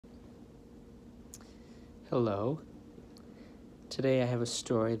Hello. Today I have a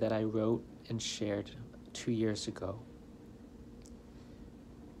story that I wrote and shared 2 years ago.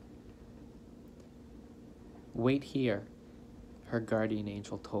 Wait here, her guardian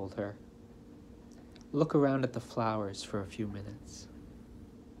angel told her. Look around at the flowers for a few minutes.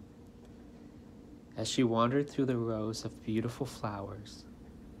 As she wandered through the rows of beautiful flowers,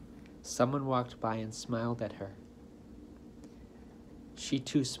 someone walked by and smiled at her. She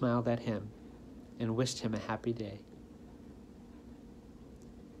too smiled at him and wished him a happy day.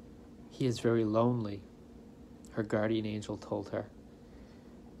 He is very lonely, her guardian angel told her,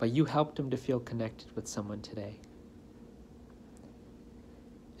 but you helped him to feel connected with someone today.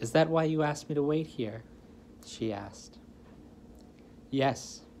 Is that why you asked me to wait here? She asked.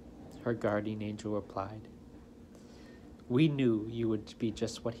 Yes, her guardian angel replied. We knew you would be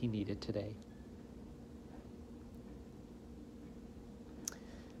just what he needed today.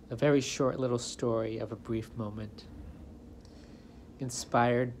 A very short little story of a brief moment,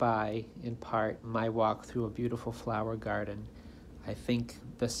 inspired by, in part, my walk through a beautiful flower garden, I think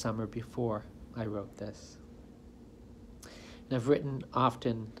the summer before I wrote this. And I've written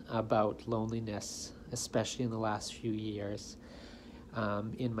often about loneliness, especially in the last few years,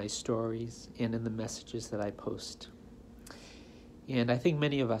 in my stories and in the messages that I post. And I think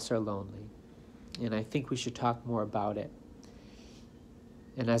many of us are lonely, and I think we should talk more about it.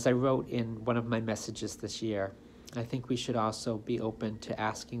 And as I wrote in one of my messages this year, I think we should also be open to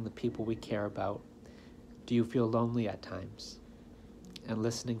asking the people we care about, do you feel lonely at times? And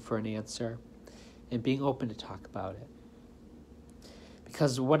listening for an answer and being open to talk about it.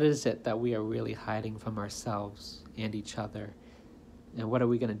 Because what is it that we are really hiding from ourselves and each other? And what are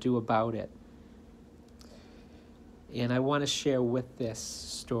we going to do about it? And I want to share with this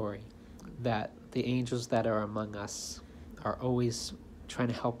story that the angels that are among us are always trying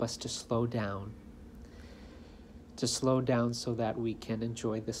to help us to slow down so that we can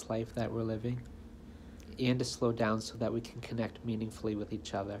enjoy this life that we're living, and to slow down so that we can connect meaningfully with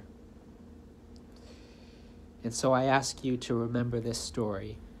each other. And so I ask you to remember this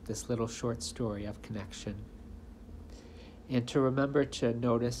story, this little short story of connection, and to remember to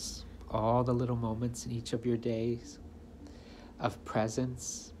notice all the little moments in each of your days of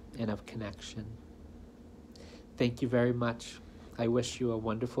presence and of connection. Thank you very much. I wish you a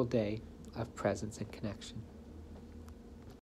wonderful day of presence and connection.